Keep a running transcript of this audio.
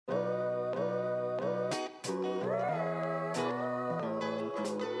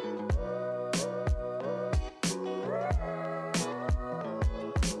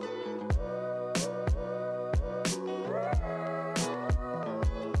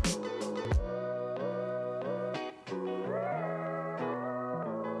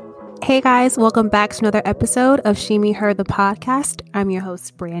Hey guys, welcome back to another episode of She Me Her the podcast. I'm your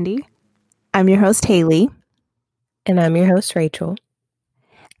host Brandy. I'm your host Haley. And I'm your host Rachel.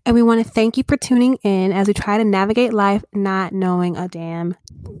 And we want to thank you for tuning in as we try to navigate life not knowing a damn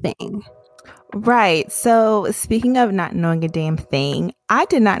thing. Right. So speaking of not knowing a damn thing, I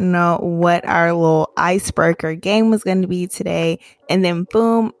did not know what our little icebreaker game was going to be today. And then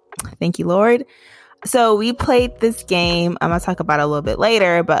boom, thank you, Lord. So we played this game. I'm going to talk about it a little bit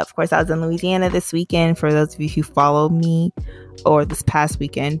later. But of course, I was in Louisiana this weekend for those of you who follow me, or this past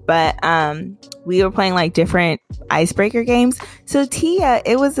weekend. But we were playing like different icebreaker games. So Tia,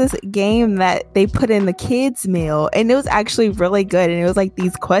 it was this game that they put in the kids' meal, and it was actually really good. And it was like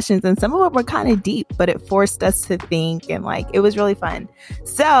these questions, and some of them were kind of deep, but it forced us to think, and like it was really fun.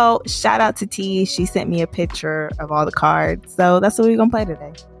 So shout out to T. She sent me a picture of all the cards. So that's what we're going to play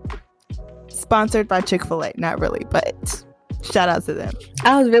today. Sponsored by Chick-fil-A. Not really, but shout out to them.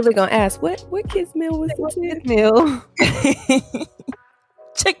 I was really gonna ask what kids meal was this kids meal?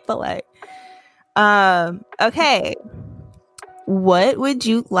 Chick-fil-A. Okay. What would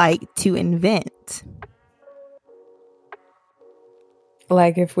you like to invent?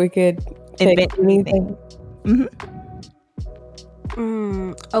 Like if we could Invent anything.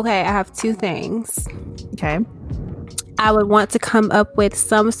 Okay, I have two things. Okay. I would want to come up with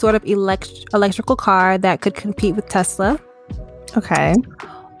some sort of electrical car that could compete with Tesla. Okay.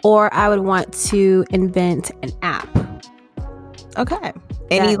 Or I would want to invent an app. Okay.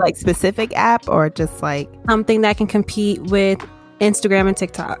 Any like specific app or just like something that can compete with Instagram and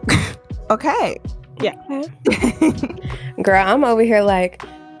TikTok? Okay. Yeah. Girl, I'm over here like,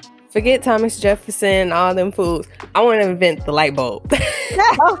 forget Thomas Jefferson, all them fools. I want to invent the light bulb.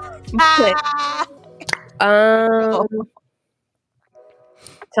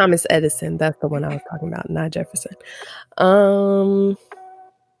 Thomas Edison, that's the one I was talking about, not Jefferson. A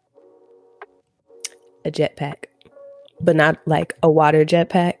jetpack, but not like a water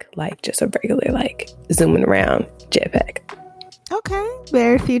jetpack, like just a regular like zooming around jetpack. Okay,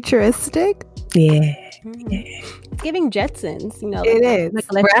 very futuristic. Yeah. It's giving Jetsons, you know. It is. Like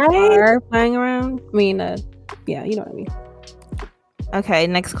electric car flying around. I mean, yeah, you know what I mean. Okay,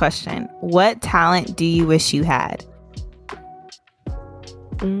 next question. What talent do you wish you had?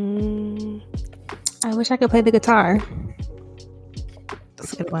 I wish I could play the guitar.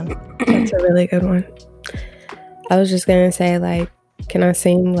 That's a good one. That's a really good one. I was just gonna say, like, can I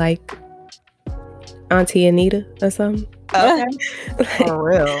sing like Auntie Anita or something? Okay. Like, For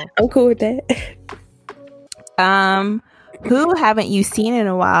real. I'm cool with that. Who haven't you seen in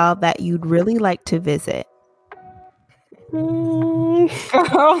a while that you'd really like to visit?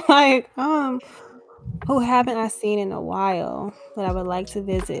 Like, who haven't I seen in a while that I would like to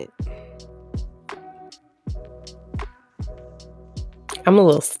visit? I'm a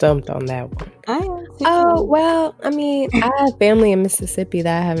little stumped on that one. I am too. Oh, well, I mean, I have family in Mississippi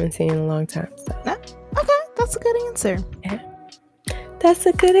that I haven't seen in a long time. So. Okay, that's a good answer. Yeah. That's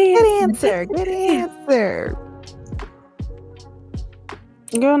a good answer. Good answer.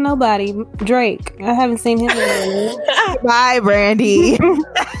 Girl, nobody. Drake. I haven't seen him in a minute. Bye, Brandy. You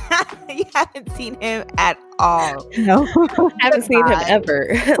haven't seen him at all. No. I haven't seen him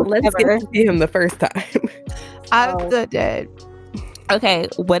ever. Let's get to see him the first time. I'm so dead. Okay,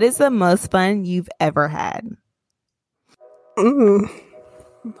 what is the most fun you've ever had?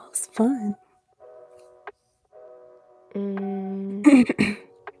 Most fun.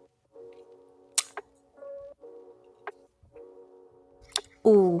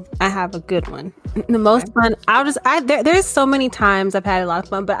 Ooh, I have a good one. The most fun. There's so many times I've had a lot of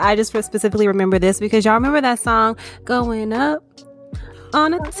fun, but I just specifically remember this because y'all remember that song "Going Up"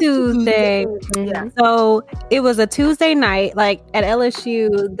 on a Tuesday. Yeah. So it was a Tuesday night, like at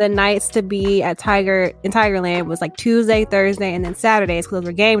LSU. The nights to be at Tigerland was like Tuesday, Thursday, and then Saturdays because those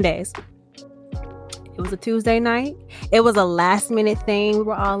were game days. It was a Tuesday night. It was a last minute thing. We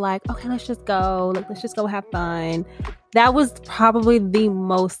were all like, okay, let's just go. Let's just go have fun. That was probably the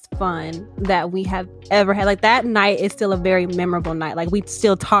most fun that we have ever had. Like that night is still a very memorable night. Like we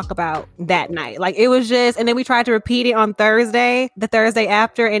still talk about that night. Like it was just, and then we tried to repeat it on Thursday, the Thursday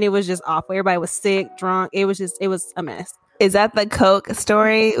after, and it was just awful. Everybody was sick, drunk. It was a mess. Is that the Coke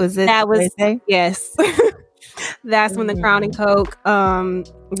story? Yes. That's when the crowning Coke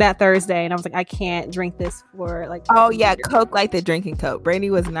that Thursday, and I was like, I can't drink this for like. Oh yeah, Coke like the drinking Coke. Brandy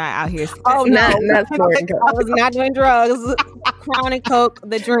was not out here. Oh no, not snorting Coke. I was not doing drugs. Crowning Coke,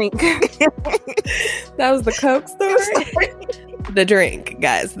 the drink. That was the Coke story. The drink,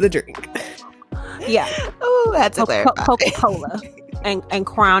 guys, the drink. Yeah. Oh, that's a clarify. Coca-Cola and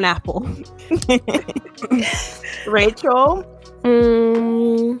Crown Apple. Rachel.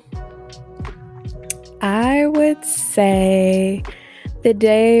 I would say the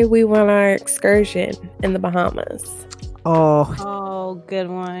day we went on our excursion in the Bahamas. Oh, good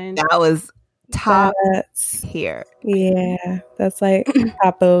one. that was top That's here. Yeah, that's like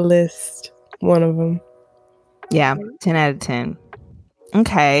top of the list. One of them. Yeah, 10 out of 10.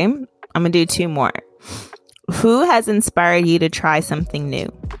 Okay, I'm gonna do 2 more. Who has inspired you to try something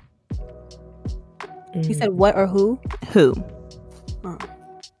new? You said what or who? Who? Oh.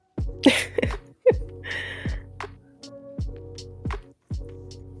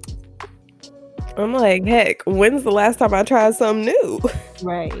 I'm like, heck, when's the last time I tried something new?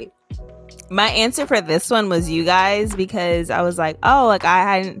 Right. My answer for this one was you guys, because I was like, oh, like I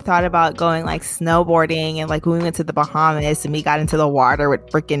hadn't thought about going like snowboarding, and like when we went to the Bahamas and we got into the water with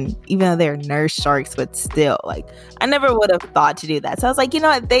freaking, even though they're nurse sharks, but still, like I never would have thought to do that. So I was like, you know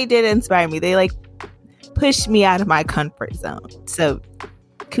what? They did inspire me. They like pushed me out of my comfort zone. So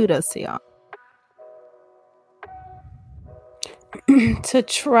kudos to y'all. To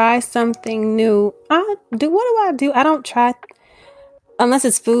try something new. What do I do? I don't try unless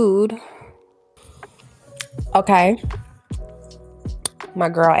it's food. Okay. My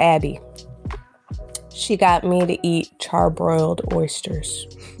girl Abby. She got me to eat charbroiled oysters.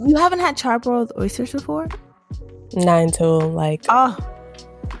 You haven't had charbroiled oysters before? Not until like Oh,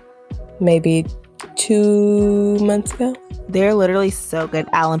 maybe 2 months ago. they're literally so good.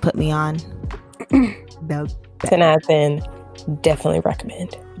 Alan put me on. 10 out of 10. Definitely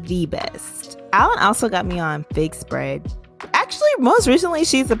recommend. The best. Alan also got me on fig spread. Actually, most recently,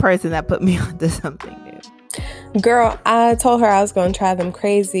 she's the person that put me onto something new. Girl, I told her I was going to try them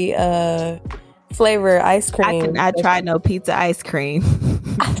crazy flavor ice cream. I tried no pizza ice cream.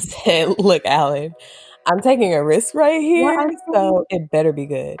 I said, look, Alan, I'm taking a risk right here, so it better be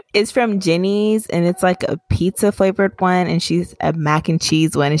good. It's from Jenny's, and it's like a pizza flavored one, and she's a mac and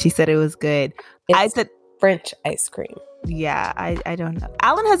cheese one, and she said it was good. I said French ice cream. Yeah, I don't know.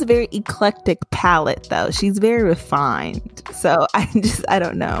 Alan has a very eclectic palate, though. She's very refined, so I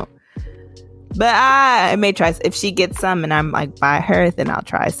don't know. But I may try. If she gets some and I'm like by her, then I'll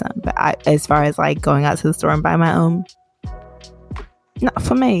try some. But as far as like going out to the store and buy my own, not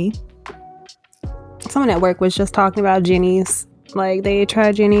for me. Someone at work was just talking about Jenny's. Like they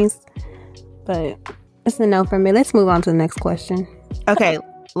tried Jenny's, but it's a no for me. Let's move on to the next question. Okay,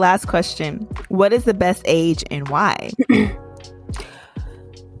 last question. What is the best age and why?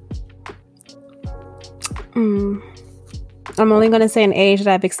 I'm only going to say an age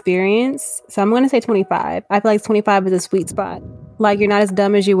that I've experienced. So I'm going to say 25. I feel like 25 is a sweet spot. Like you're not as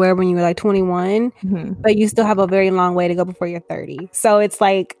dumb as you were when you were like 21, but you still have a very long way to go before you're 30. So it's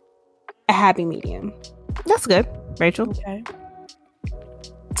like a happy medium. That's good. Rachel? Okay.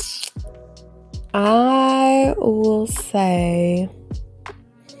 I will say,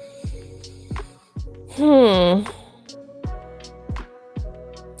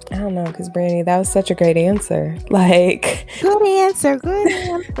 I don't know, because Brandy, that was such a great answer. Like, Good answer. Good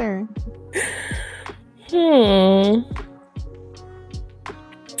answer.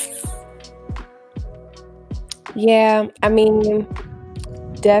 Yeah, I mean,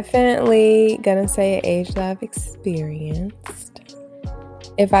 definitely gonna say an age that I've experienced.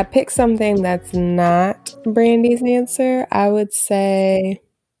 If I pick something that's not Brandy's answer, I would say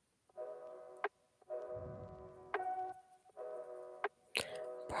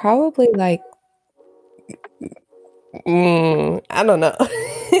probably like I don't know.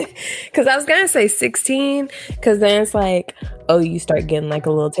 Because I was going to say 16, because then it's like, oh, you start getting like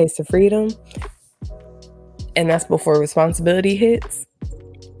a little taste of freedom. And that's before responsibility hits.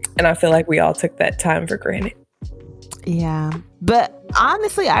 And I feel like we all took that time for granted. Yeah. But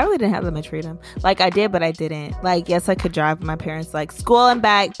honestly, I really didn't have that much freedom. Like I did, but I didn't. Like, yes, I could drive my parents like school and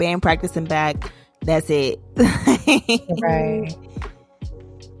back, band practice and back. That's it. Right.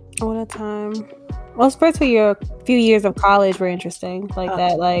 What a time. Well, especially your few years of college were interesting. Like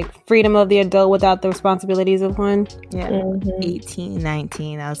that, like freedom of the adult without the responsibilities of one. Yeah. 18,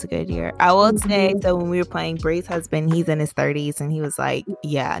 19. That was a good year. I will say, so when we were playing Bree's husband, he's in his 30s and he was like,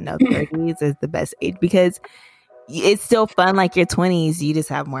 yeah, no, 30s is the best age because it's still fun. Like your 20s, you just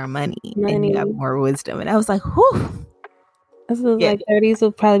have more money and you have more wisdom. And I was like, whew. This is like 30s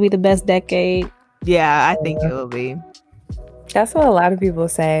will probably be the best decade. Yeah, I think it will be. That's what a lot of people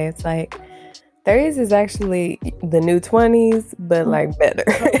say. It's like 30s is actually the new 20s, but like better.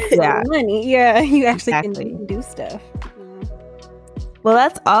 Yeah. Money. Yeah, you actually can do stuff. Yeah. Well,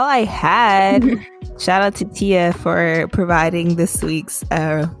 that's all I had. Shout out to Tia for providing this week's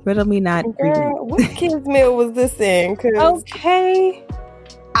Riddle Me Not. Girl, what kids' meal was this in? Okay.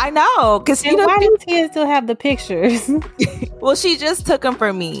 I know. Because you know, why do Tia still have the pictures? Well, she just took them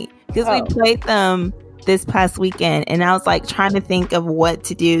from me because we played them this past weekend, and I was like trying to think of what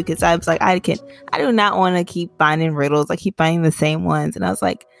to do because I was like, I do not want to keep finding riddles. I keep finding the same ones, and I was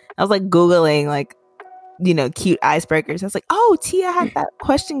like Googling like, you know, cute icebreakers. I was like, oh, Tia had that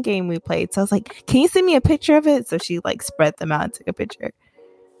question game we played. So I was like, can you send me a picture of it? So she like spread them out and took a picture.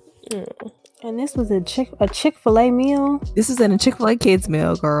 And this was a Chick-fil-A meal. This was in a Chick-fil-A kids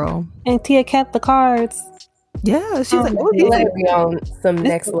meal, girl. And Tia kept the cards. Yeah, she's like, oh, these are on some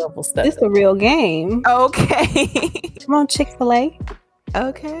next level stuff. This is a real game. Okay. Come on, Chick-fil-A.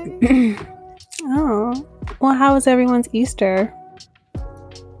 Okay. Oh. Well, how was everyone's Easter?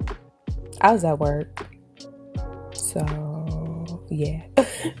 I was at work. So, yeah.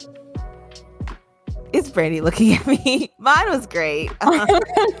 It's Brandy looking at me. Mine was great.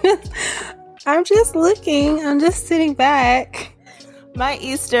 I'm just looking. I'm just sitting back. My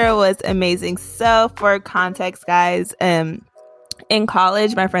Easter was amazing. So for context, guys, in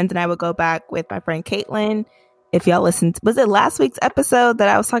college, my friends and I would go back with my friend Caitlin. If y'all listened, was it last week's episode that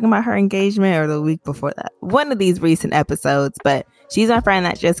I was talking about her engagement, or the week before that? One of these recent episodes, but she's my friend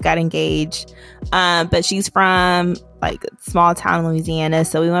that just got engaged. But she's from like a small town in Louisiana.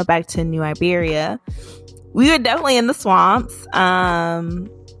 So we went back to New Iberia. We were definitely in the swamps.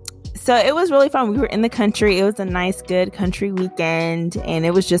 So it was really fun. We were in the country. It was a nice, good country weekend. And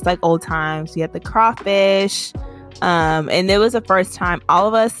it was just like old times. We had the crawfish. And it was the first time all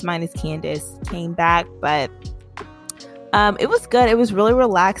of us, minus Candace, came back. But it was good. It was really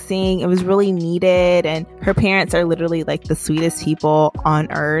relaxing. It was really needed. And her parents are literally like the sweetest people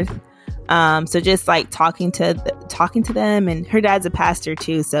on earth. So just like talking to them, and her dad's a pastor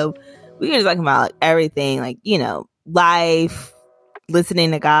too. So we were just talking about like everything, like, you know, life,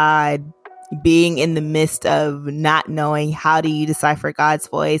 listening to God, being in the midst of not knowing how do you decipher God's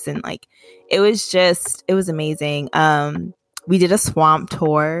voice. And like, it was amazing. We did a swamp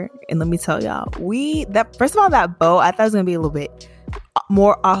tour, and let me tell y'all, first of all, that boat, I thought it was going to be a little bit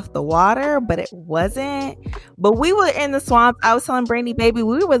more off the water, but it wasn't. But we were in the swamp. I was telling Brandy, baby,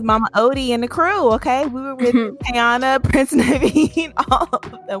 we were with Mama Odie and the crew. Okay, we were with Ayana, Prince Naveen, all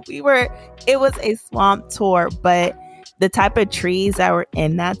of them. It was a swamp tour, but the type of trees that were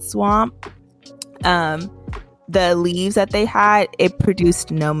in that swamp, the leaves that they had, it produced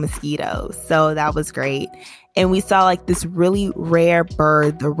no mosquitoes, so that was great. And we saw like this really rare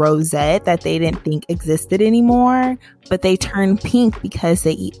bird, the rosette, that they didn't think existed anymore, but they turn pink because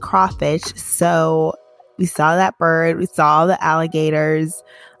they eat crawfish. So we saw that bird. We saw the alligators,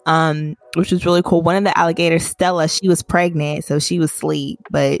 which was really cool. One of the alligators, Stella, she was pregnant, so she was asleep,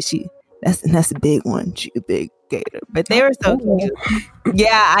 but that's a big one. She a big gator, but they were so cute.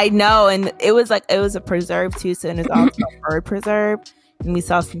 Yeah, I know. And it was a preserve too, so it's also a bird preserve. And we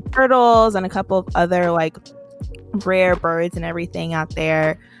saw some turtles and a couple of other like rare birds and everything out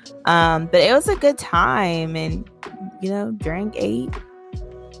there. But it was a good time, and you know, drank, ate,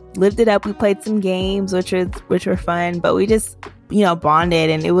 lived it up. We played some games, which were fun, but we just, you know, bonded,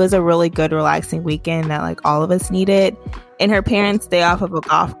 and it was a really good, relaxing weekend that like all of us needed. And her parents stay off of a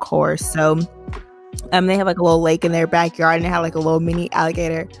golf course, so they have like a little lake in their backyard, and they had like a little mini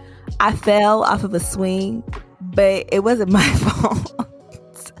alligator. I fell off of a swing, but it wasn't my fault.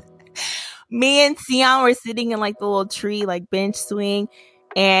 Me and Sion were sitting in like the little tree, like bench swing,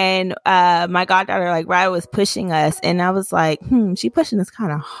 and my goddaughter, like Ryder, was pushing us, and I was like, she pushing us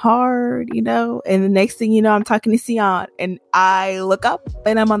kind of hard, you know. And the next thing you know, I'm talking to Sion, and I look up,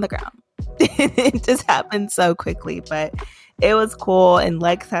 and I'm on the ground. It just happened so quickly, but it was cool. And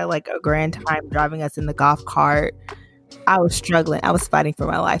Lex had like a grand time driving us in the golf cart. I was struggling. I was fighting for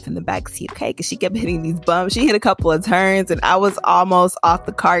my life in the back seat, okay? Because she kept hitting these bumps. She hit a couple of turns, and I was almost off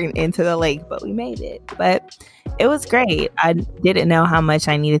the cart and into the lake, but we made it. But it was great. I didn't know how much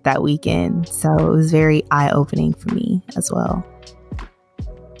I needed that weekend, so it was very eye-opening for me as well.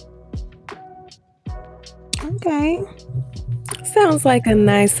 Okay. Sounds like a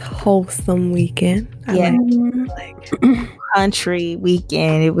nice, wholesome weekend. Yeah. Country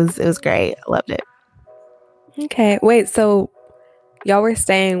weekend. It was great. I loved it. Okay. Wait, so y'all were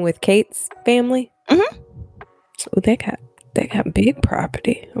staying with Kate's family? Mm-hmm. Oh, they got big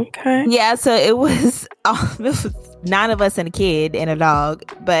property. Okay. Yeah, so it was 9 of us and a kid and a dog.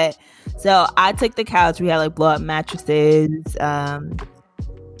 But so I took the couch. We had like blow up mattresses. And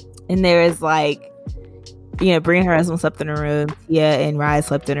there was like, you know, Brie and her husband slept in a room. Tia and Ryan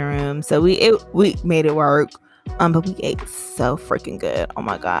slept in a room. So we made it work. But we ate so freaking good. Oh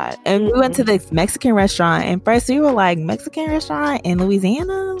my God. And we went to this Mexican restaurant, and first we were like, Mexican restaurant in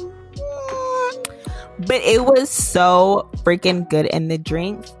Louisiana? But it was so freaking good. And the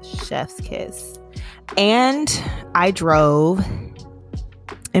drinks, chef's kiss. And I drove.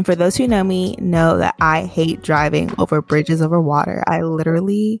 And for those who know me, know that I hate driving over bridges over water. I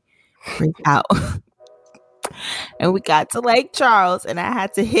literally freak out. And we got to Lake Charles, and I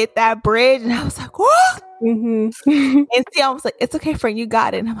had to hit that bridge, and I was like, what? Mm-hmm. And Sion was like, it's okay, friend, you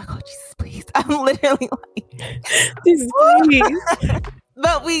got it. And I'm like, oh, Jesus, please. I'm literally like, Jesus, please.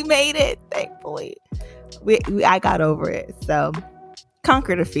 But we made it, thankfully. I got over it. So,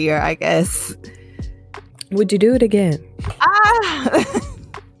 conquer the fear, I guess. Would you do it again?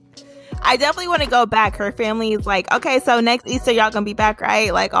 I definitely want to go back. Her family is like, okay, so next Easter y'all gonna be back,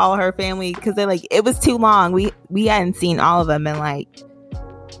 right? Like all her family, because they're like, it was too long. We hadn't seen all of them in like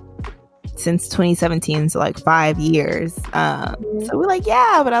since 2017, so like 5 years. So we're like,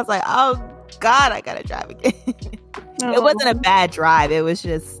 yeah, but I was like, oh God, I gotta drive again. It wasn't a bad drive. It was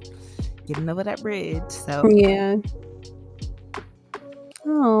just getting over that bridge. So yeah.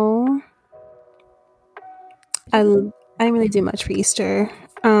 Oh, I didn't really do much for Easter.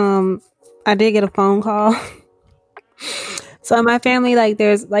 I did get a phone call. So in my family, like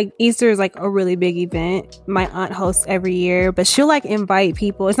there's like Easter is like a really big event. My aunt hosts every year, but she'll like invite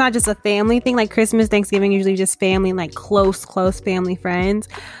people. It's not just a family thing like Christmas, Thanksgiving, usually just family, like close family friends.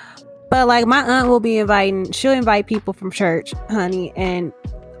 But like my aunt will be she'll invite people from church, honey, and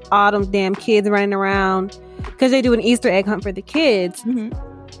all them damn kids running around because they do an Easter egg hunt for the kids.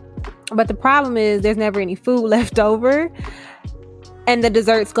 Mm-hmm. But the problem is there's never any food left over. And the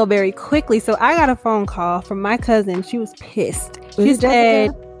desserts go very quickly. So I got a phone call from my cousin. She was pissed. She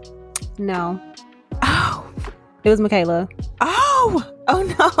said, no. Oh. It was Michaela. Oh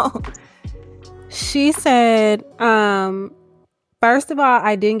no. She said, first of all,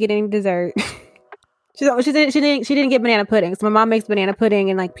 I didn't get any dessert. She didn't get banana pudding. So my mom makes banana pudding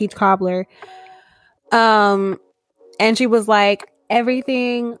and like peach cobbler. And she was like,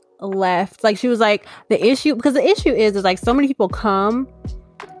 everything left. Like she was like, the issue is like so many people come,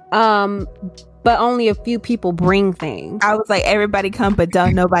 but only a few people bring things. I was like, everybody come, but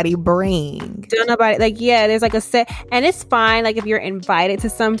don't nobody bring. Don't nobody, like, yeah, there's like a set, and it's fine. Like if you're invited to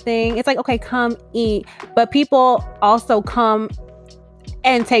something, it's like, okay, come eat. But people also come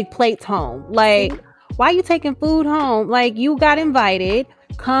and take plates home. Like, why are you taking food home? Like you got invited.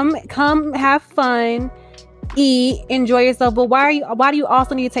 Come have fun. Eat, enjoy yourself, but why do you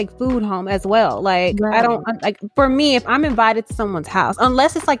also need to take food home as well? Like right. I don't like, for me, if I'm invited to someone's house,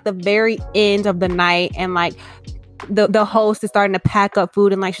 unless it's like the very end of the night and like the host is starting to pack up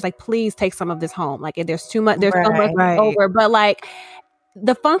food and like she's like, please take some of this home, like if there's too much, there's so much over, but like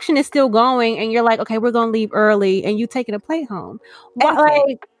the function is still going and you're like, okay, we're gonna leave early and you taking a plate home. What,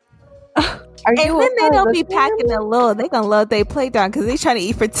 like and then they don't be packing a little. They gonna load their plate down because they trying to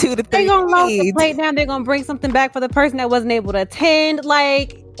eat for 2 to 3 They gonna load the plate down. They're gonna bring something back for the person that wasn't able to attend.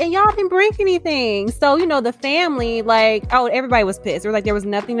 Like, and y'all didn't bring anything. So the family, like, oh, everybody was pissed. There was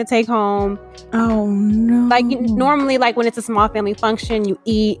nothing to take home. Oh no! Like normally, like when it's a small family function, you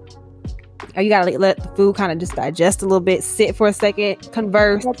eat. Or you gotta let the food kind of just digest a little bit, sit for a second,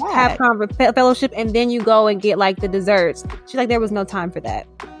 converse, have fellowship, and then you go and get like the desserts. She's like, there was no time for that.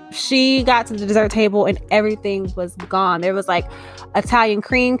 She got to the dessert table and everything was gone. There was like Italian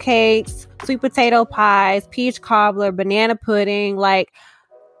cream cakes, sweet potato pies, peach cobbler, banana pudding, like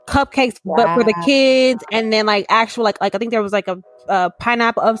cupcakes, but for the kids. And then like actual, like I think there was like a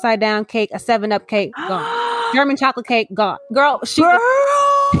pineapple upside down cake, a 7-Up cake, gone. German chocolate cake, gone. Girl, she was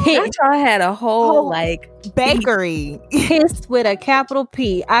I had a whole like bakery pissed with a capital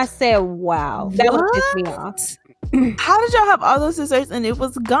P. I said, wow, that would piss me off. How did y'all have all those desserts and it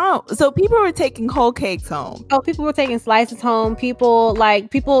was gone? So people were taking whole cakes home. Oh, people were taking slices home. The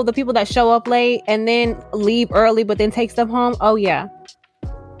people that show up late and then leave early, but then take stuff home. Oh yeah.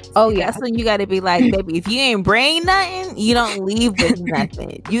 That's when you got to be like, baby, if you ain't bring nothing, you don't leave with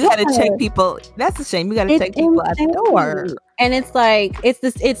nothing. You got to check people. That's a shame. You got to check people at the door. And it's like,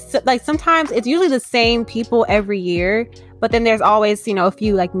 it's like sometimes it's usually the same people every year. But then there's always, a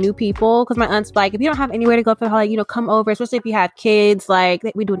few like new people. Because my aunt's like, if you don't have anywhere to go for the holiday, come over. Especially if you have kids. Like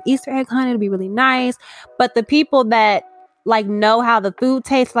we do an Easter egg hunt. It'll be really nice. But the people that like know how the food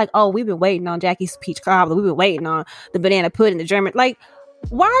tastes, like, oh, we've been waiting on Jackie's peach cobbler. We've been waiting on the banana pudding, the German. Like,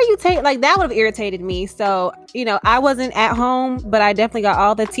 why are you taking, like, that would have irritated me. So, I wasn't at home, but I definitely got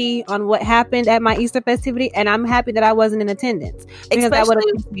all the tea on what happened at my Easter festivity. And I'm happy that I wasn't in attendance because that would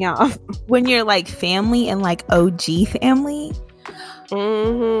have pissed me off. When you're like family and like OG family.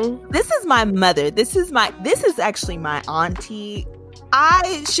 Mm-hmm. This is my mother. This is actually my auntie.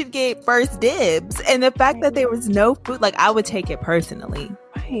 I should get first dibs. And the fact that there was no food, like I would take it personally.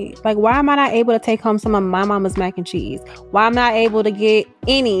 Right. Like, why am I not able to take home some of my mama's mac and cheese? Why am I not able to get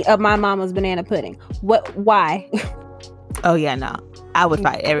any of my mama's banana pudding? Why? Oh yeah, no. I would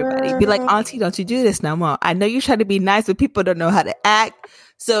fight everybody. Be like, Auntie, don't you do this no more. I know you try to be nice, but people don't know how to act.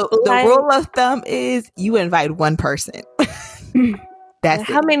 So the rule of thumb is you invite one person. That's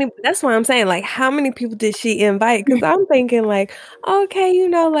how many? That's why I'm saying, like, how many people did she invite? Because I'm thinking, like, okay, you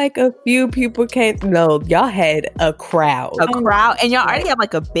know, like a few people can't. No, y'all had a crowd, and y'all already have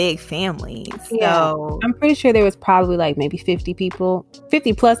like a big family. So yeah. I'm pretty sure there was probably like maybe 50 people,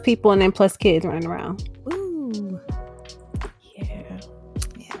 50 plus people, and then plus kids running around. Ooh, yeah.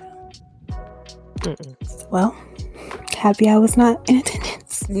 Well, happy I was not in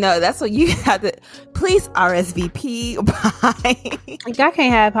attendance. No, that's what you have to. Please RSVP. Bye. Like, I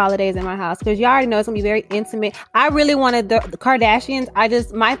can't have holidays in my house because you already know it's gonna be very intimate. I really wanted the Kardashians.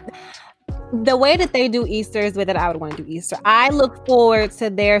 The way that they do Easter is the way that I would want to do Easter. I look forward to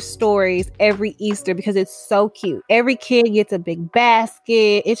their stories every Easter because it's so cute. Every kid gets a big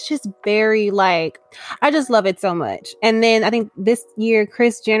basket. It's just very like, I just love it so much. And then I think this year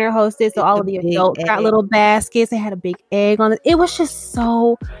Kris Jenner hosted, so all of the adults got little baskets. They had a big egg on it. It was just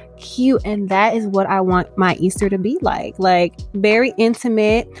so cute, and that is what I want my Easter to be like very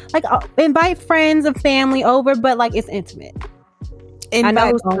intimate. Like, I'll invite friends and family over, but like it's intimate.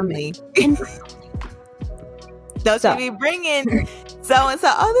 Invite only. Don't you be bringing so and so.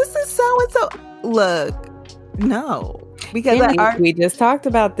 Oh, this is so and so. Look, no, because we just talked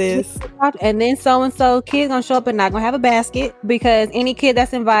about this, and then so and so kid's gonna show up and not gonna have a basket because any kid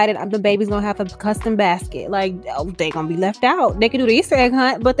that's invited, the baby's gonna have a custom basket. Like, they gonna be left out. They can do the Easter egg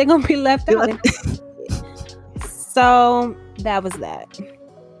hunt, but they're gonna be left out. So that was that.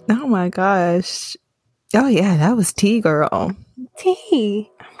 Oh my gosh. Oh yeah, that was tea, girl. Tea.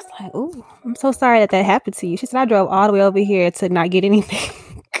 I was like, "Ooh, I'm so sorry that happened to you." She said, "I drove all the way over here to not get anything."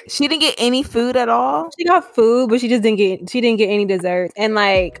 She didn't get any food at all. She got food, but she didn't get any dessert. And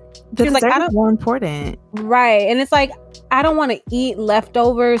like, the dessert is more important, right? And it's like, I don't want to eat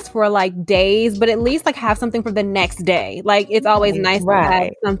leftovers for like days, but at least like have something for the next day. Like, it's always nice to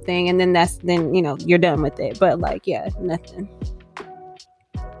have something, and then you know you're done with it. But like, yeah, nothing.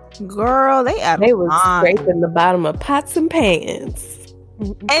 Girl, they were scraping the bottom of pots and pans.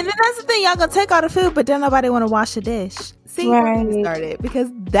 And then that's the thing, y'all gonna take all the food, but then nobody want to wash the dish. See, we started,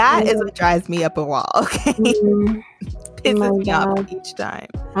 because that is what drives me up a wall. Okay, pisses me off each time.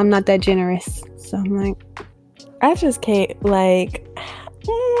 I'm not that generous, so I'm like, I just can't, like,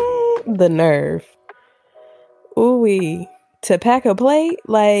 the nerve. Ooh-wee, to pack a plate.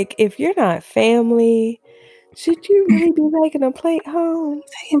 Like, if you're not family, should you really be making a plate home?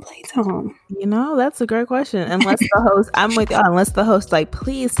 Taking plates home? You know, that's a great question. Unless the host, I'm with you. Unless the host, like,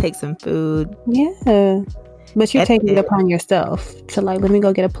 please take some food. Yeah, but you're taking it upon yourself to like, let me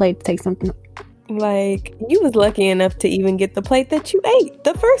go get a plate to take something. Like, you was lucky enough to even get the plate that you ate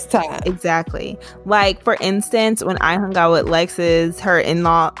the first time. Exactly. Like, for instance, when I hung out with Lex's, her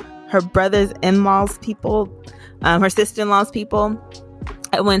brother's in-laws people, her sister-in-law's people,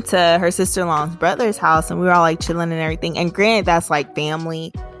 I went to her sister-in-law's brother's house and we were all like chilling and everything. And granted, that's like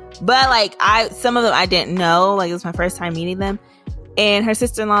family, but like some of them I didn't know. Like, it was my first time meeting them. And her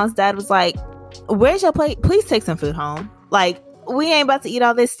sister-in-law's dad was like, "Where's your plate? Please take some food home. Like, we ain't about to eat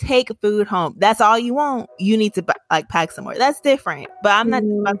all this. Take food home. That's all you want. You need to like pack somewhere." That's different. But I'm not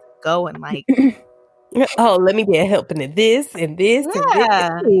about to go and like, oh, let me get helping in this and this and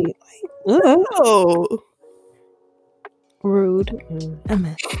this. Oh. Rude. A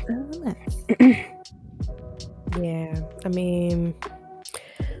mess. Yeah, I mean,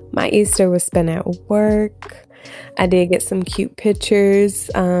 my Easter was spent at work. I did get some cute pictures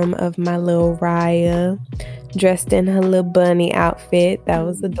of my little Raya dressed in her little bunny outfit. That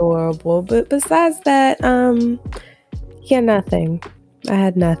was adorable. But besides that, yeah, nothing. I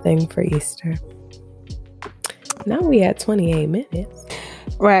had nothing for Easter. Now we had 28 minutes.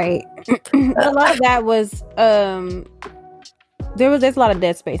 Right. A lot of that was there's a lot of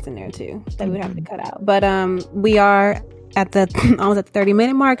dead space in there too that we would have to cut out. But we are at the almost at the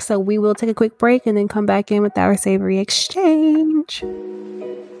 30-minute mark, so we will take a quick break and then come back in with our savory exchange.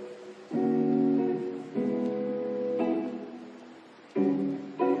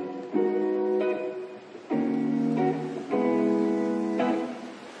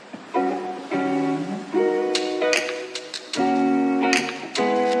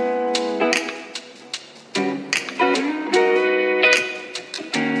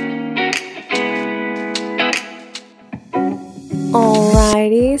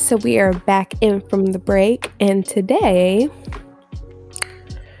 Alrighty, so we are back in from the break, and today's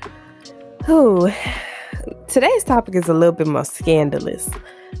topic is a little bit more scandalous.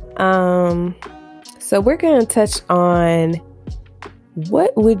 So we're going to touch on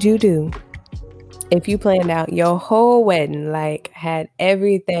what would you do if you planned out your whole wedding, like had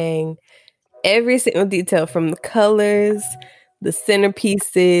everything, every single detail from the colors, the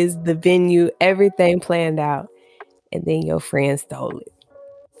centerpieces, the venue, everything planned out, and then your friend stole it.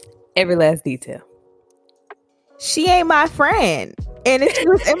 Every last detail. She ain't my friend. And if she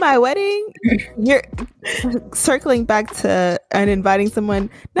was in my wedding, you're circling back to and inviting someone.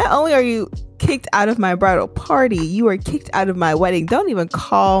 Not only are you kicked out of my bridal party, you are kicked out of my wedding. Don't even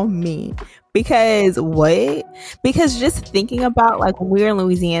call me. Because what? Because just thinking about, like, when we were in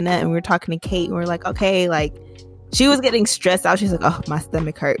Louisiana and we were talking to Kate and we are like, okay, like, she was getting stressed out. She's like, oh, my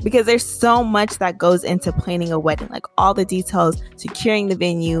stomach hurt. Because there's so much that goes into planning a wedding. Like, all the details, securing the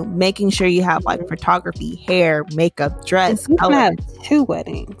venue, making sure you have, like, photography, hair, makeup, dress. You can have 2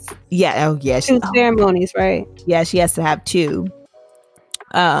 weddings. Yeah. Oh, yeah. 2 ceremonies, right? Yeah, she has to have 2.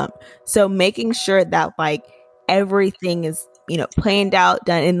 So making sure that, like, everything is, you know, planned out,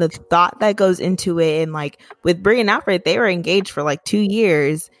 done, and the thought that goes into it. And, like, with Brie and Alfred, they were engaged for, like, 2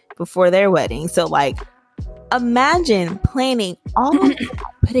 years before their wedding. So, like, imagine planning all of that,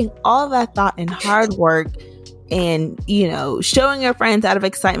 putting all of that thought and hard work and, you know, showing your friends out of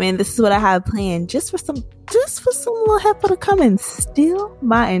excitement, this is what I have planned, just for some little heifer to come and steal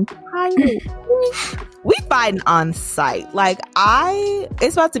my entire we fighting on site. Like,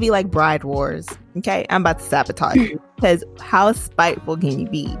 it's about to be like Bride Wars. Okay, I'm about to sabotage you, because how spiteful can you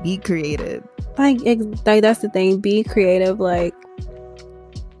be? Be creative. Like that's the thing, be creative. Like,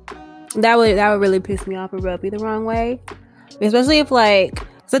 that would really piss me off and rub me the wrong way, especially if, like,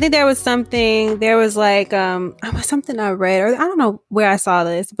 so I think there was something I read, or I don't know where I saw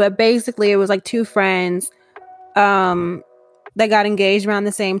this, but basically it was like 2 friends that got engaged around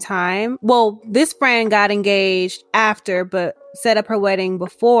the same time. Well, this friend got engaged after, but set up her wedding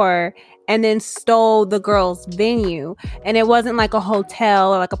before, and then stole the girl's venue. And it wasn't like a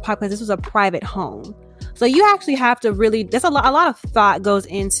hotel or like a park place. This was a private home. So you actually have to really, there's a lot of thought goes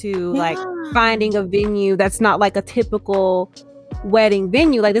into like finding a venue that's not like a typical wedding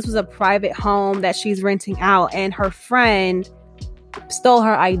venue. Like, this was a private home that she's renting out, and her friend stole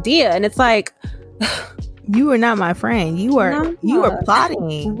her idea. And it's like, you were not my friend. You were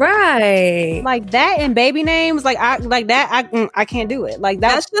plotting, right? Like that, and baby names, I can't do it. Like,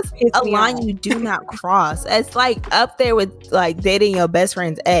 that's just a line you do not cross. It's like up there with like dating your best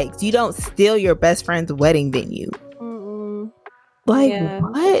friend's ex. You don't steal your best friend's wedding venue. Mm-mm. Like, yeah,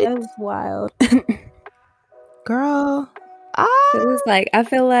 what? That's wild. Girl, it was like, I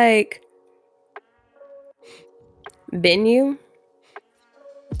feel like venue,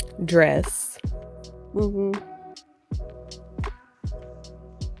 dress. Mm-hmm.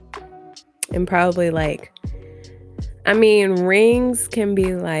 And probably, like, I mean, rings can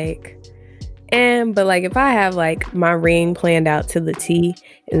be like, but like, if I have like my ring planned out to the T,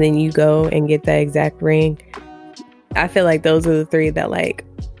 and then you go and get that exact ring, I feel like those are the 3 that, like,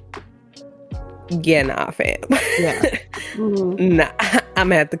 yeah, nah, fam. Yeah. Mm-hmm. Nah, I'm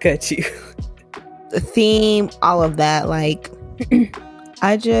gonna have to cut you. The theme, all of that, like,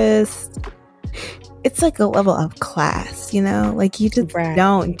 it's like a level of class, you know? Like, you just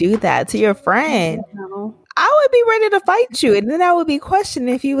don't do that to your friend. No. I would be ready to fight you, and then I would be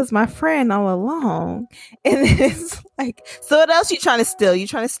questioning if he was my friend all along. And then it's like, so what else you trying to steal? You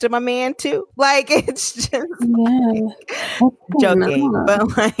trying to steal my man too? Like, it's just joking,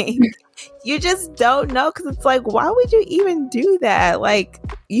 but like, you just don't know, because it's like, why would you even do that? Like,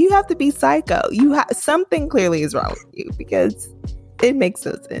 you have to be psycho. Something clearly is wrong with you, because it makes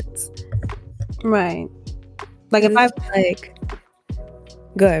no sense. Right. Like, if I like,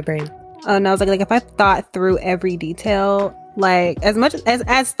 go ahead, Brain. Oh no, I was like if I thought through every detail, like, as much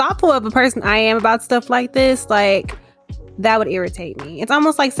as thoughtful of a person I am about stuff like this, like, that would irritate me. It's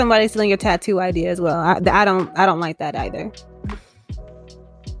almost like somebody stealing your tattoo idea as well. I don't like that either.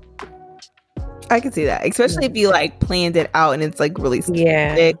 I can see that, especially if you like planned it out and it's like really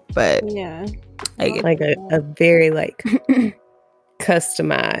specific, but yeah, like a very like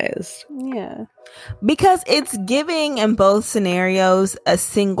customized. Yeah, because it's giving in both scenarios a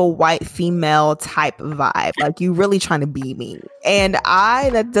single white female type vibe. Like, you really trying to be me, and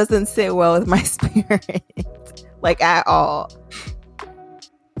that doesn't sit well with my spirit, like, at all.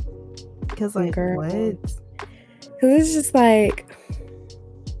 Because, like, girl, what? Because it's just like,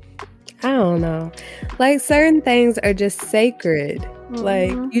 I don't know, like, certain things are just sacred. Mm-hmm.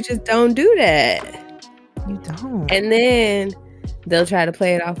 Like, you just don't do that. You don't. And then they'll try to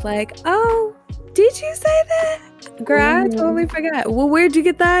play it off like, oh, did you say that? Girl, I totally forgot. Well, where'd you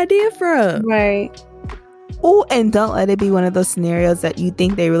get the idea from? Right. Oh, and don't let it be one of those scenarios that you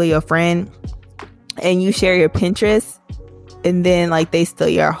think they really your friend and you share your Pinterest and then like they steal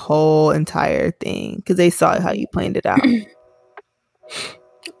your whole entire thing because they saw how you planned it out.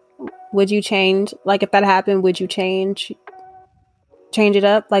 Would you change, like, if that happened, would you change it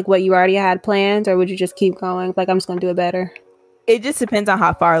up, like what you already had planned, or would you just keep going, like, I'm just gonna do it better? It just depends on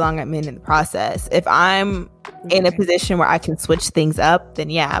how far along I'm in the process. If I'm in a position where I can switch things up, then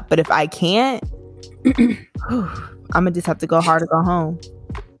yeah. But if I can't, I'm gonna just have to go hard or go home,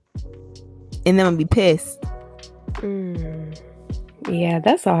 and then I'm gonna be pissed. Yeah,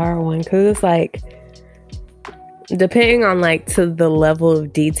 that's a hard one because it's like, depending on like to the level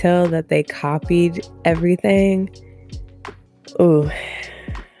of detail that they copied everything. Ooh.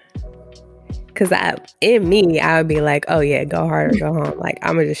 Because I would be like, oh yeah, go hard or go home. Like,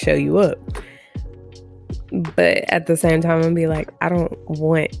 I'm going to just show you up. But at the same time, I'm going to be like, I don't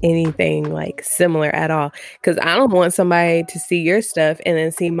want anything like similar at all. Because I don't want somebody to see your stuff and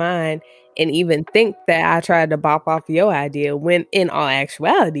then see mine and even think that I tried to bop off your idea when in all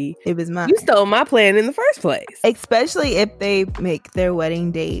actuality, it was mine. You stole my plan in the first place. Especially if they make their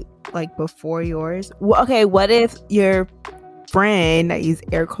wedding date like before yours. Well, okay, what if your friend, I use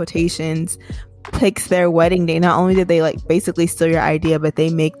air quotations, picks their wedding date? Not only did they like basically steal your idea, but they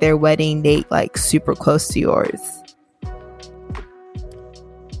make their wedding date like super close to yours.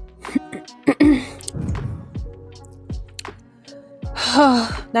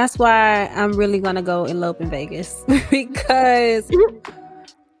 That's why I'm really gonna go elope in Vegas because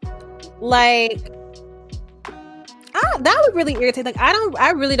like that would really irritate. Like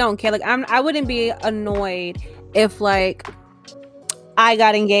I really don't care. Like I wouldn't be annoyed if like I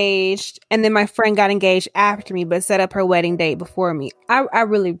got engaged and then my friend got engaged after me but set up her wedding date before me. I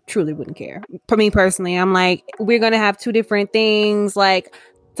really truly wouldn't care. For me personally, I'm like, we're gonna have two different things. Like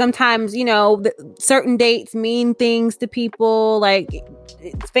sometimes, you know, certain dates mean things to people, like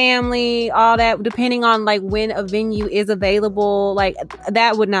it's family, all that, depending on like when a venue is available. Like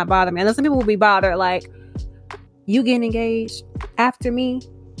that would not bother me. And some people will be bothered, like, you getting engaged after me,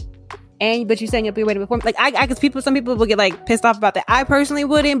 but you saying you'll be waiting before me. Like I guess some people will get like pissed off about that. I personally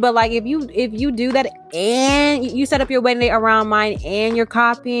wouldn't, but like if you do that and you set up your wedding date around mine and you're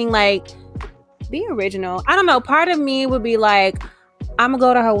copying, like, be original. I don't know. Part of me would be like, I'm gonna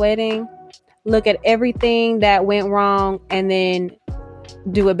go to her wedding, look at everything that went wrong, and then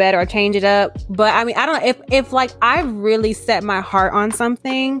do it better or change it up. But I mean, I don't know if like I've really set my heart on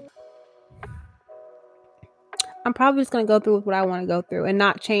something, I'm probably just gonna go through with what I want to go through and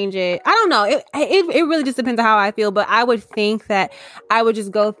not change it. I don't know. It really just depends on how I feel, but I would think that I would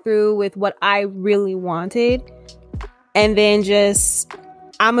just go through with what I really wanted, and then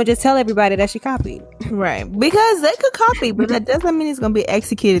I'm gonna just tell everybody that she copied. Right. Because they could copy, but that doesn't mean it's gonna be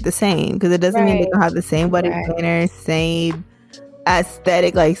executed the same. Because it doesn't mean they're gonna have the same wedding planner, same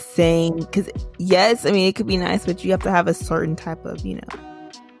aesthetic, like same. Because yes, I mean it could be nice, but you have to have a certain type of, you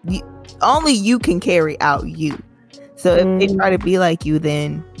know, only you can carry out you. So if they try to be like you,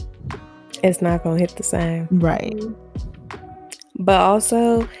 then it's not gonna hit the same. Right. But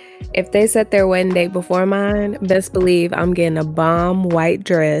also, if they set their wedding date before mine, best believe I'm getting a bomb white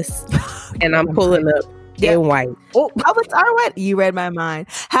dress and I'm pulling up in white. Oh, how was our wedding? You read my mind.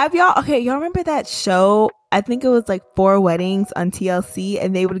 Y'all remember that show? I think it was like 4 Weddings on TLC,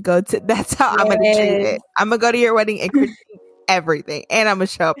 and they would go to, that's how I'm gonna treat it. I'm gonna go to your wedding and critique everything, and I'm gonna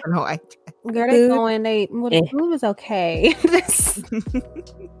show up in Hawaii. Girl, they going, the food was okay.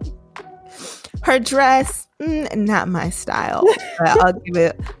 Her dress, not my style. But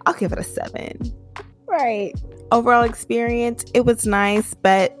I'll give it a 7. Right. Overall experience, it was nice,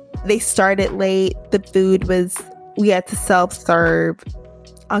 but they started late. The food we had to self-serve.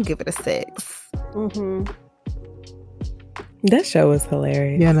 I'll give it a 6. Mm-hmm. That show was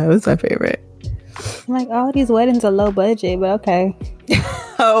hilarious. Yeah, no, it was my favorite. Like, all these weddings are low budget, but okay.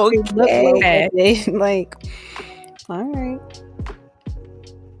 Okay. Like, all right.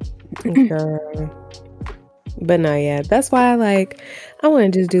 Girl. But no, yeah, that's why I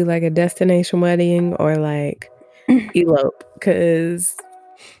want to just do like a destination wedding or like elope, because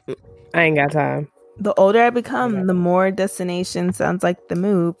I ain't got time. The older I become, the more destination sounds like the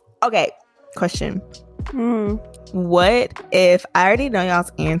move. Okay, question. What if, I already know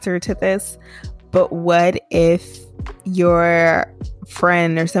y'all's answer to this, but what if your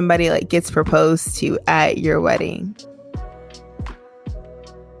friend or somebody like gets proposed to at your wedding?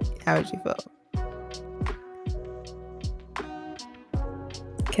 How would you feel?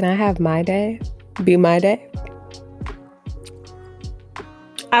 Can I have my day? Be my day?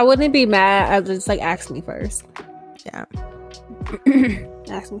 I wouldn't be mad. I would just like ask me first. Yeah.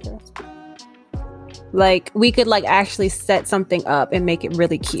 Ask me first. Like, we could like actually set something up and make it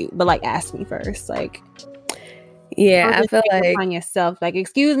really cute, but like ask me first. Like, Yeah, Or I just feel take it like upon yourself. Like,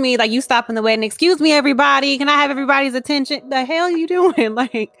 excuse me, like you stopping the wedding. Excuse me, everybody. Can I have everybody's attention? The hell you doing?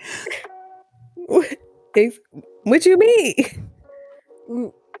 Like, what you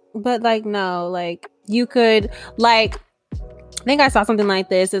mean? but like, no, like you could, like, I think I saw something like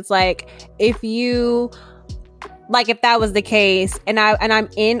this. It's like if you, like, if that was the case, and I'm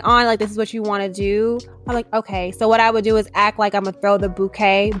in on, like, this is what you want to do. I'm like, okay. So what I would do is act like I'm gonna throw the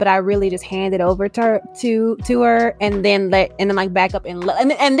bouquet, but I really just hand it over to her, and then like back up and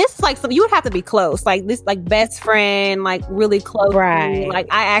this is like something you would have to be close, like this, like best friend, like really close. Right. Like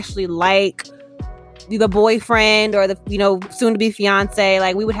I actually like the boyfriend or the soon to be fiance.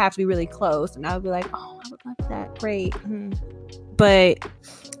 Like we would have to be really close, and I would be like, oh, I would love that. Great. But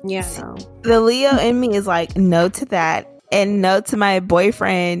yeah, no. The Leo in me is like no to that, and no to my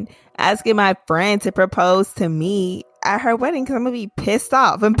boyfriend asking my friend to propose to me at her wedding, because I'm gonna be pissed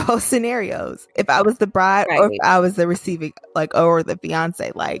off in both scenarios. If I was the bride or if I was the receiving, like, or the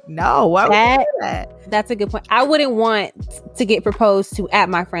fiance. Like, no, why would you do that? That's a good point. I wouldn't want to get proposed to at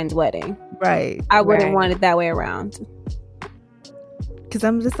my friend's wedding. Right. I wouldn't want it that way around. Because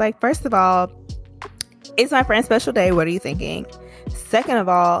I'm just like, first of all, it's my friend's special day. What are you thinking? Second of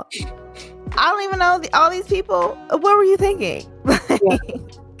all, I don't even know all these people. What were you thinking?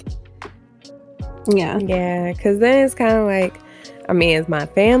 Yeah. Yeah, because then it's kind of like, I mean, is my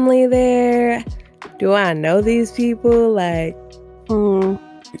family there? Do I know these people? Like,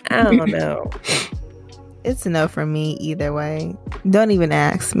 I don't know. It's a no for me either way. Don't even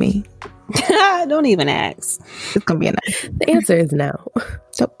ask me. Don't even ask. It's gonna be a no. The answer is no.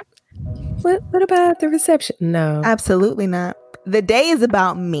 So, what about the reception? No, absolutely not. The day is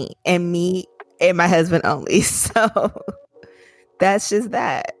about me and my husband only. So that's just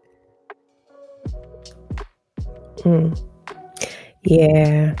that.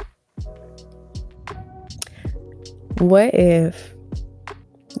 Yeah. What if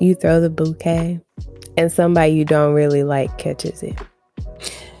you throw the bouquet and somebody you don't really like catches it?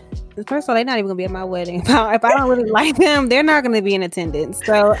 First of all, they're not even gonna be at my wedding. If I don't really like them, they're not gonna be in attendance.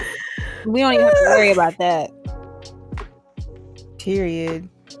 So we don't even have to worry about that. Period.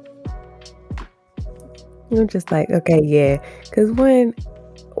 I'm just like, okay, yeah. Because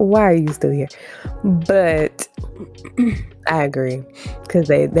why are you still here? But I agree. Because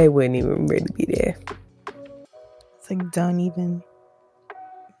they wouldn't even really be there. It's like, don't even.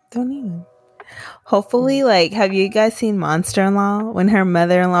 Hopefully, like, have you guys seen Monster-in-Law when her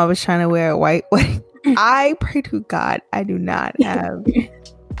mother-in-law was trying to wear a white wedding? I pray to God I do not have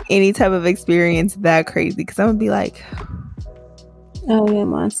any type of experience that crazy, because I'm gonna be like, oh yeah,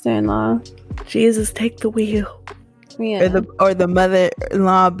 Monster-in-Law. Jesus, take the wheel. Yeah. Or the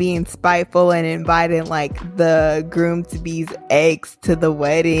mother-in-law being spiteful and inviting like the groom-to-be's ex to the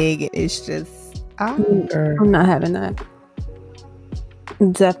wedding. It's just, I'm not having that.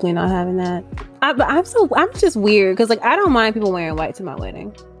 Definitely not having that. I'm just weird because, like, I don't mind people wearing white to my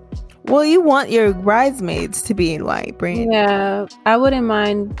wedding. Well, you want your bridesmaids to be in white, Brand. Yeah, I wouldn't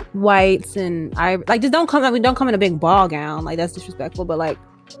mind whites, and I like just don't come in a big ball gown. Like, that's disrespectful. But like,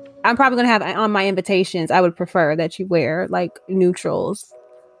 I'm probably gonna have on my invitations. I would prefer that you wear like neutrals,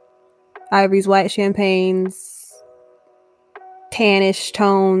 ivories, white champagnes, tannish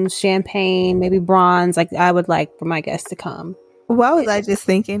tones, champagne, maybe bronze. Like, I would like for my guests to come. Why was I just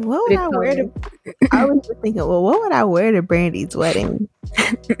thinking? What would I wear to? I was just thinking, well, what would I wear to Brandy's wedding?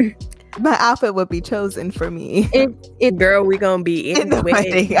 My outfit would be chosen for me. Girl, we gonna be in the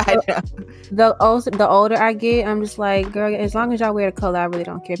wedding. I know. The older I get, I'm just like, girl, as long as y'all wear the color, I really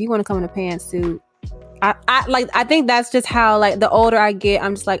don't care. If you want to come in a pantsuit, I think that's just how, like, the older I get,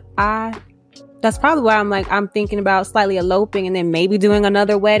 I'm just like, that's probably why I'm thinking about slightly eloping and then maybe doing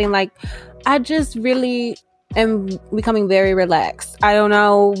another wedding. Like, I just really am becoming very relaxed. I don't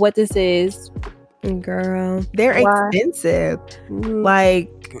know what this is. Girl, they're expensive. Like,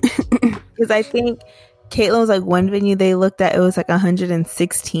 because I think Caitlin was like, one venue they looked at, it was like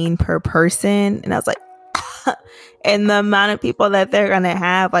 $116 per person, and I was like, and the amount of people that they're gonna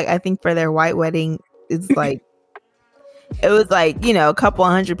have, like, I think for their white wedding is like, it was like, you know, a couple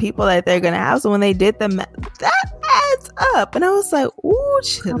hundred people that they're gonna have. So when they did them, that adds up, and I was like, ooh,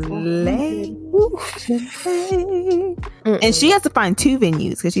 Chile. And she has to find two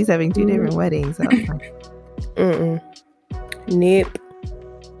venues because she's having two different weddings. So I was like, Nope.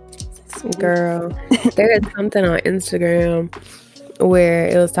 Girl, there is something on Instagram where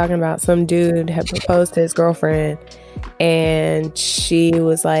it was talking about some dude had proposed to his girlfriend, and she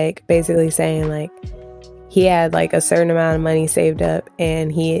was like basically saying like he had like a certain amount of money saved up,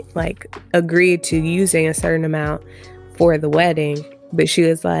 and he like agreed to using a certain amount for the wedding, but she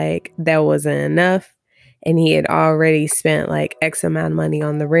was like that wasn't enough, and he had already spent like X amount of money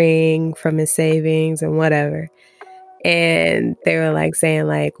on the ring from his savings and whatever. And they were like saying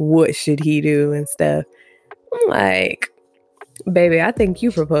like, what should he do and stuff. I'm like, baby, I think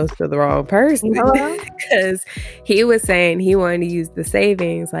you proposed to the wrong person. Because he was saying he wanted to use the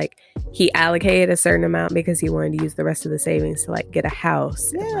savings, like he allocated a certain amount because he wanted to use the rest of the savings to like get a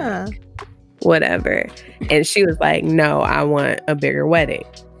house. Yeah. And, like, whatever. And she was like, no, I want a bigger wedding.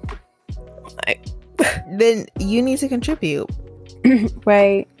 Like, then you need to contribute.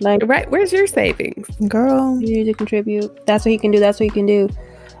 Right. Like, right. Where's your savings? Girl. You need to contribute. That's what he can do. That's what he can do.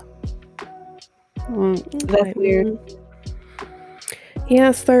 That's weird.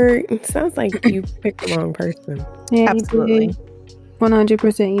 Yeah, sir. It sounds like you picked the wrong person. Yeah, absolutely.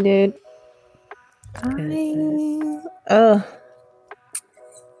 100% you did.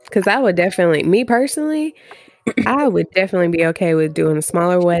 Because I would definitely, me personally, I would definitely be okay with doing a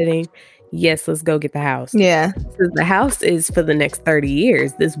smaller wedding. Yes, let's go get the house. Yeah. Because the house is for the next 30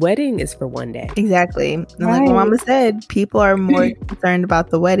 years. This wedding is for one day. Exactly. And like my mama said, people are more concerned about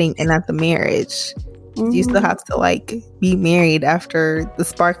the wedding and not the marriage. You still have to like be married after the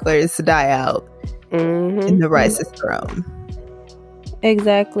sparklers die out and the rice is thrown.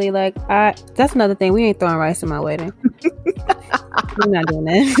 Exactly. Like that's another thing. We ain't throwing rice in my wedding. We're not doing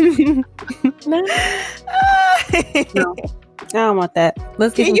that. No. I don't want that.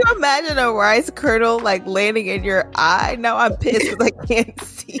 Can you imagine a rice kernel like landing in your eye? Now I'm pissed because I can't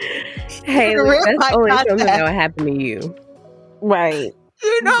see. Hey, that's only something that will happen to you. Right.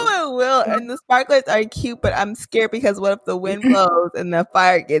 You know it will. And the sparklers are cute, but I'm scared because what if the wind blows and the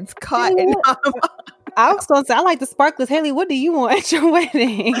fire gets caught? And I was going to say, I like the sparklers. Haley, what do you want at your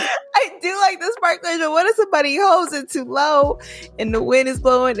wedding? I do like the sparklers, but what if somebody holds it too low and the wind is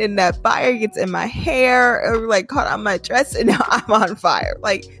blowing and that fire gets in my hair or like caught on my dress and now I'm on fire?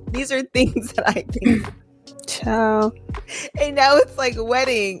 Like, these are things that I think. Ciao. And now it's like a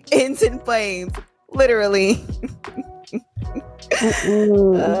wedding, ends in flames, literally.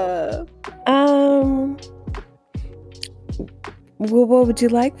 Well, what would you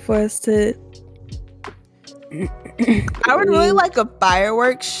like for us to? I would really like a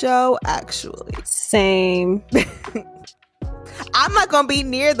fireworks show, actually. Same. I'm not gonna be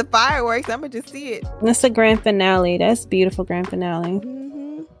near the fireworks. I'm gonna just see it. That's the grand finale. That's beautiful grand finale.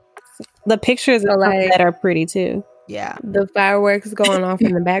 Mm-hmm. The pictures of that are pretty too. Yeah, the fireworks going off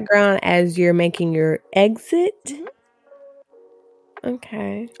in the background as you're making your exit. Mm-hmm.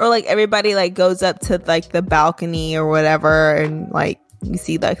 Okay. Or like everybody like goes up to like the balcony or whatever, and like you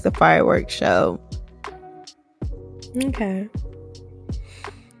see like the fireworks show. Okay.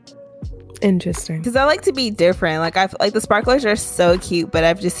 Interesting. Because I like to be different. Like the sparklers are so cute, but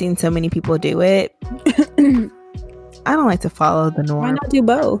I've just seen so many people do it. I don't like to follow the norm. Why not do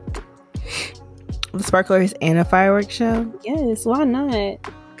both? The sparklers and a fireworks show? Yes, why not?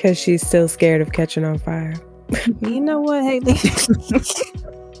 Because she's still scared of catching on fire. You know what, Haley?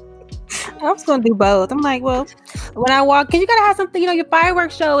 I was gonna do both. I'm like, well, when I walk, because you gotta have something. You know, your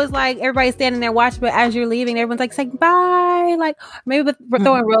fireworks show is like everybody's standing there watching, but as you're leaving, everyone's like saying bye. Like maybe we're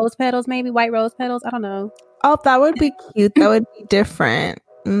throwing rose petals, maybe white rose petals. I don't know. Oh, that would be cute. That would be different.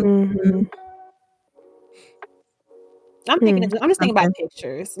 Mm-hmm. I'm just thinking about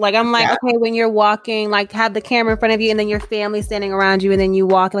pictures. Like I'm like, okay, when you're walking, like have the camera in front of you, and then your family standing around you, and then you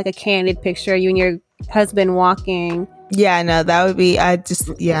walk like a candid picture. You and your husband walking. Yeah, no, that would be. I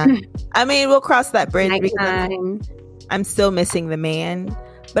mean, we'll cross that bridge. I'm still missing the man,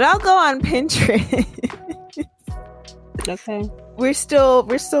 but I'll go on Pinterest. Okay, we're still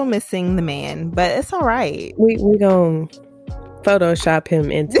missing the man, but it's all right. We gonna Photoshop him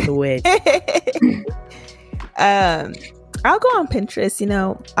into the wedding. I'll go on Pinterest. You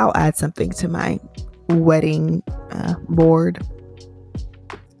know, I'll add something to my wedding board.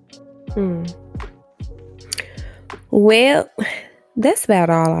 Well, that's about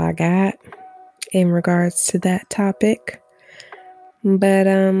all I got in regards to that topic. But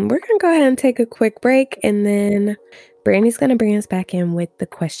we're going to go ahead and take a quick break, and then Brandy's going to bring us back in with the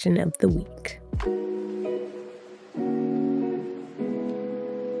question of the week.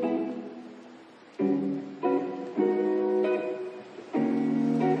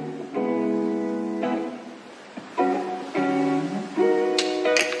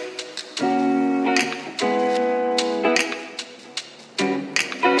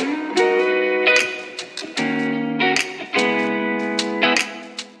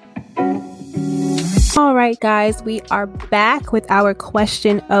 All right, guys, we are back with our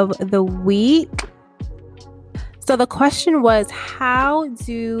question of the week. So the question was, how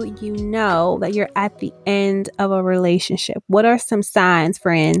do you know that you're at the end of a relationship? What are some signs,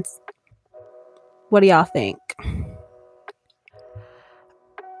 friends? What do y'all think?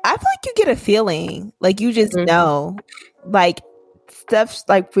 I feel like you get a feeling, like you just know, like stuff.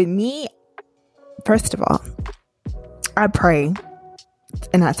 Like with me, first of all, I pray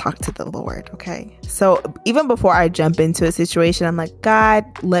and I talk to the Lord. Okay, so even before I jump into a situation, I'm like, God,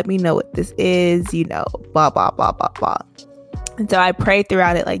 let me know what this is. You know, blah blah blah blah blah. And so I pray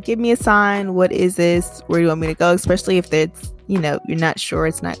throughout it, like, give me a sign. What is this? Where do you want me to go? Especially if it's, you know, you're not sure,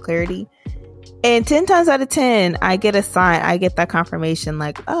 it's not clarity. And 10 times out of 10, I get a sign. I get that confirmation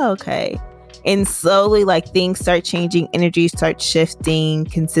like, oh, okay. And slowly, like, things start changing. Energy starts shifting.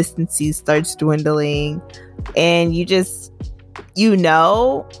 Consistency starts dwindling. And you just, you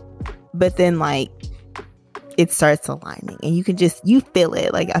know, but then, like, it starts aligning. And you can just, you feel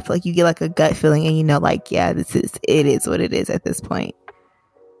it. Like, I feel like you get, like, a gut feeling. And you know, like, yeah, it is what it is at this point.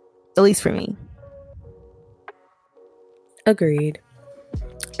 At least for me. Agreed.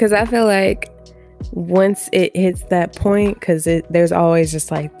 Because I feel like once it hits that point, because there's always just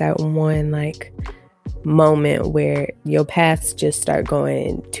like that one like moment where your paths just start going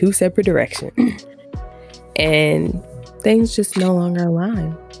in two separate directions and things just no longer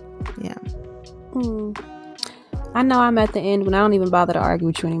align. Yeah. I know I'm at the end when I don't even bother to argue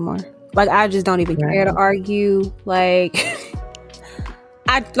with you anymore. Like, I just don't even care to argue. Like,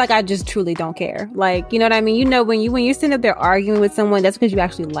 I just truly don't care. Like, you know what I mean? You know, when you're sitting up there arguing with someone, that's because you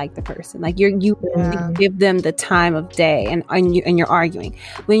actually like the person. Like, you give them the time of day and you're arguing.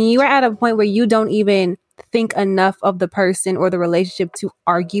 When you are at a point where you don't even think enough of the person or the relationship to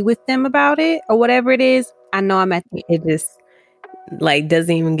argue with them about it or whatever it is, I know I'm at the It just like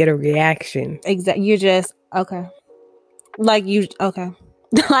doesn't even get a reaction. Exactly. You just okay. Like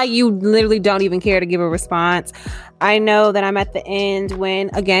like you literally don't even care to give a response. I know that I'm at the end when,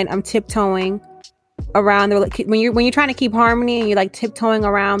 again, I'm tiptoeing around when you're trying to keep harmony and you're like tiptoeing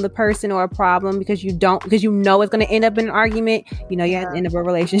around the person or a problem because you know it's going to end up in an argument. You know, you have to end up a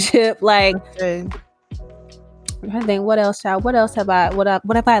relationship. Like, I think what else have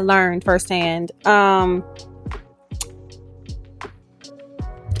I learned firsthand?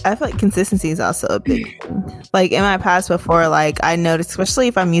 I feel like consistency is also a big thing. Like in my past before, like I noticed, especially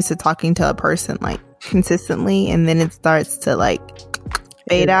if I'm used to talking to a person like consistently and then it starts to like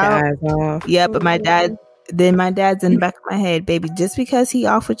fade out. Yeah, but my dad's in the back of my head, baby, just because he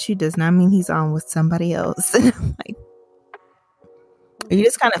off with you does not mean he's on with somebody else. Like, you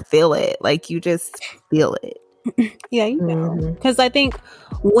just kind of feel it. Like you just feel it. Yeah, you know. Because I think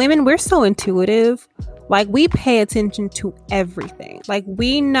women, we're so intuitive. Like, we pay attention to everything. Like,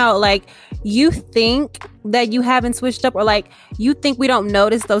 we know, like, you think that you haven't switched up, or like, you think we don't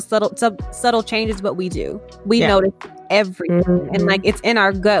notice those subtle changes, but we do. We notice everything. And like, it's in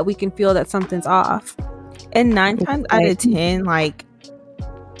our gut. We can feel that something's off. And 9 times out of 10, like,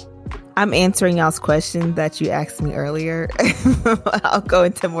 I'm answering y'all's question that you asked me earlier. I'll go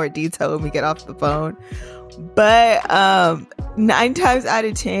into more detail when we get off the phone. But 9 times out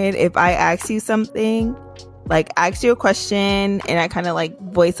of 10, if I ask you something, like ask you a question and I kind of like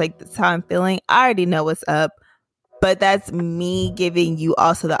voice like this is how I'm feeling, I already know what's up. But that's me giving you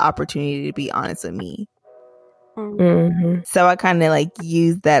also the opportunity to be honest with me. So I kind of like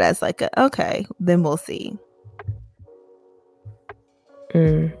use that as like okay, then we'll see.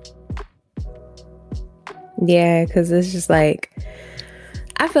 Yeah, because it's just like,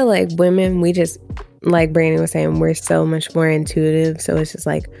 I feel like women, we just, like Brandy was saying, we're so much more intuitive. So it's just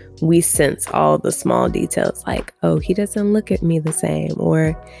like we sense all the small details, like, oh, he doesn't look at me the same,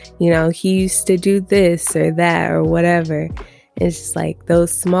 or, you know, he used to do this or that or whatever. It's just like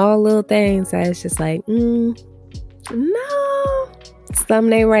those small little things that it's just like, no,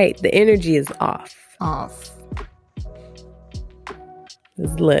 something ain't right. The energy is off.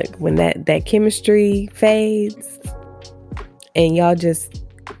 Look, when that chemistry fades and y'all just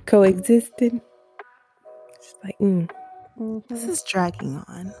coexisted, it's like, this is dragging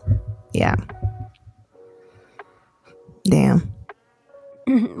on. Yeah. Damn.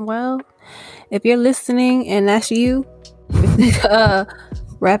 Well, if you're listening and that's you,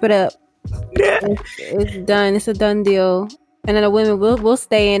 wrap it up. It's done. It's a done deal. And then the women will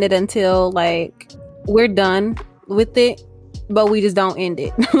stay in it until like we're done with it, but we just don't end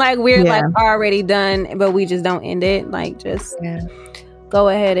it. Like we're like already done, but we just don't end it. Like just go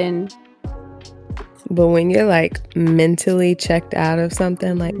ahead and. But when you're like mentally checked out of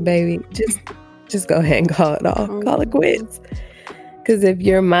something, like baby, just go ahead and call it off. Call it quits. Because if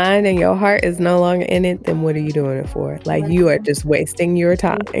your mind and your heart is no longer in it, then what are you doing it for? Like you are just wasting your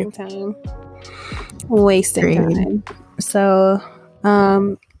time. Wasting time. So,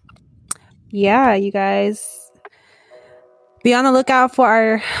 yeah, you guys. Be on the lookout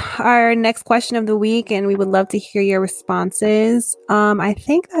for our next question of the week, and we would love to hear your responses. I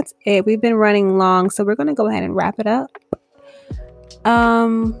think that's it. We've been running long, so we're going to go ahead and wrap it up.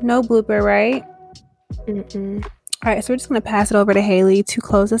 No blooper, right? Mm-mm. All right, so we're just going to pass it over to Haley to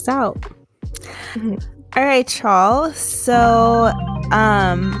close us out. All right, y'all. So,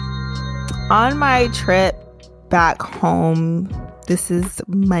 on my trip back home, this is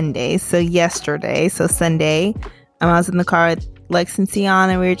Monday, so yesterday, so Sunday, I was in the car with Lex and Sion,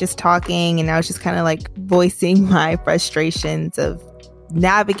 and we were just talking, and I was just kind of like voicing my frustrations of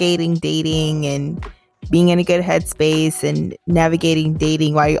navigating dating and being in a good headspace and navigating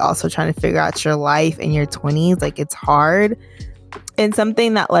dating while you're also trying to figure out your life in your 20s. Like, it's hard. And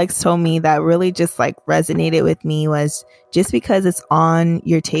something that Lex told me that really just like resonated with me was, just because it's on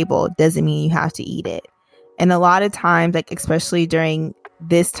your table doesn't mean you have to eat it. And a lot of times, like especially during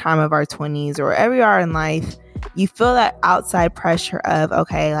this time of our 20s or wherever you are in life, you feel that outside pressure of,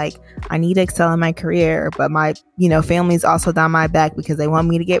 okay, like I need to excel in my career, but my, family's also down my back because they want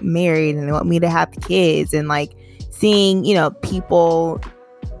me to get married and they want me to have kids, and like seeing, people,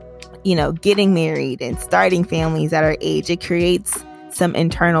 getting married and starting families at our age, it creates some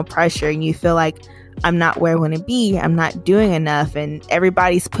internal pressure, and you feel like I'm not where I want to be. I'm not doing enough. And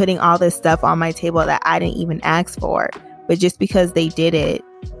everybody's putting all this stuff on my table that I didn't even ask for. But just because they did it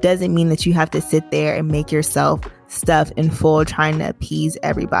doesn't mean that you have to sit there and make yourself stuffed and full trying to appease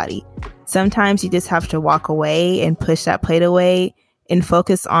everybody. Sometimes you just have to walk away and push that plate away and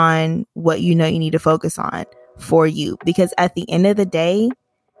focus on what you need to focus on for you. Because at the end of the day,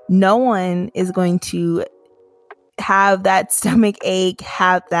 no one is going to have that stomach ache,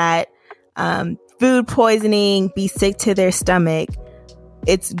 have that food poisoning, be sick to their stomach.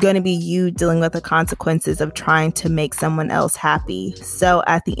 It's going to be you dealing with the consequences of trying to make someone else happy. So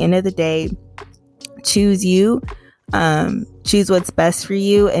at the end of the day, choose you, choose what's best for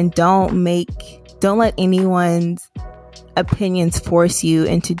you, and don't let anyone's opinions force you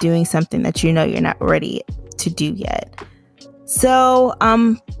into doing something that you're not ready to do yet. So,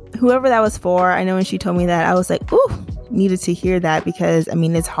 whoever that was for, I know when she told me that, I was like, ooh, needed to hear that, because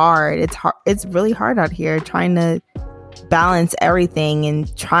it's hard. It's really hard out here trying to balance everything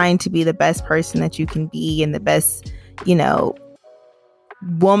and trying to be the best person that you can be and the best,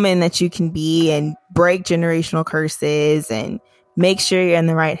 woman that you can be, and break generational curses and make sure you're in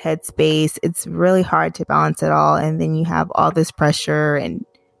the right headspace. It's really hard to balance it all. And then you have all this pressure, and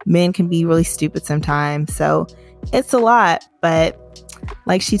men can be really stupid sometimes. So it's a lot, but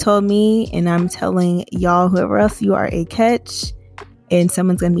like she told me, and I'm telling y'all, whoever else, you are a catch, and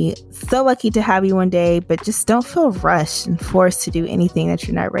someone's going to be so lucky to have you one day. But just don't feel rushed and forced to do anything that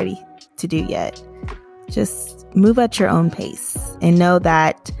you're not ready to do yet. Just move at your own pace, and know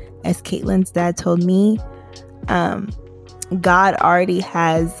that, as Caitlin's dad told me, God already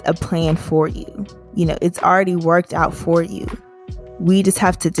has a plan for you. It's already worked out for you. We just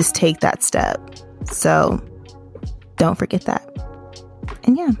have to just take that step. So don't forget that.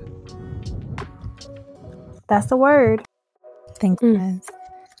 And yeah, that's the word. Thanks, guys.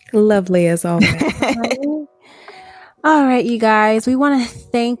 Lovely as always. All right, you guys, we want to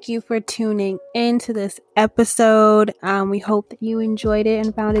thank you for tuning into this episode. We hope that you enjoyed it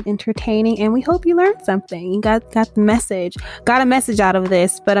and found it entertaining, and we hope you learned something. You got the message, got a message out of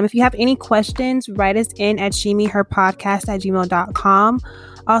this. But if you have any questions, write us in at shemeherpodcast@gmail.com.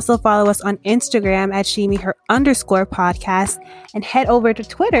 Also follow us on Instagram at shemeher_podcast, and head over to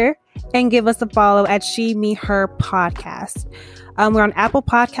Twitter and give us a follow at shemeherpodcast. We're on Apple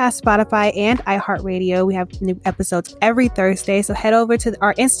Podcasts, Spotify, and iHeartRadio. We have new episodes every Thursday. So head over to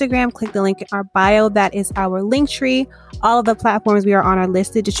our Instagram, click the link in our bio. That is our link tree. All of the platforms we are on are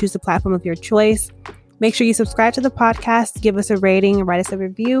listed. To choose the platform of your choice. Make sure you subscribe to the podcast, give us a rating, and write us a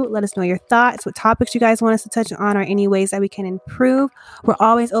review. Let us know your thoughts, what topics you guys want us to touch on, or any ways that we can improve. We're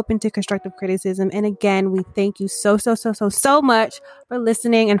always open to constructive criticism. And again, we thank you so much for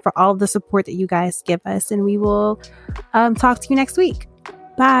listening and for all of the support that you guys give us. And we will talk to you next week.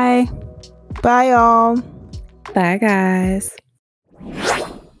 Bye. Bye, y'all. Bye, guys.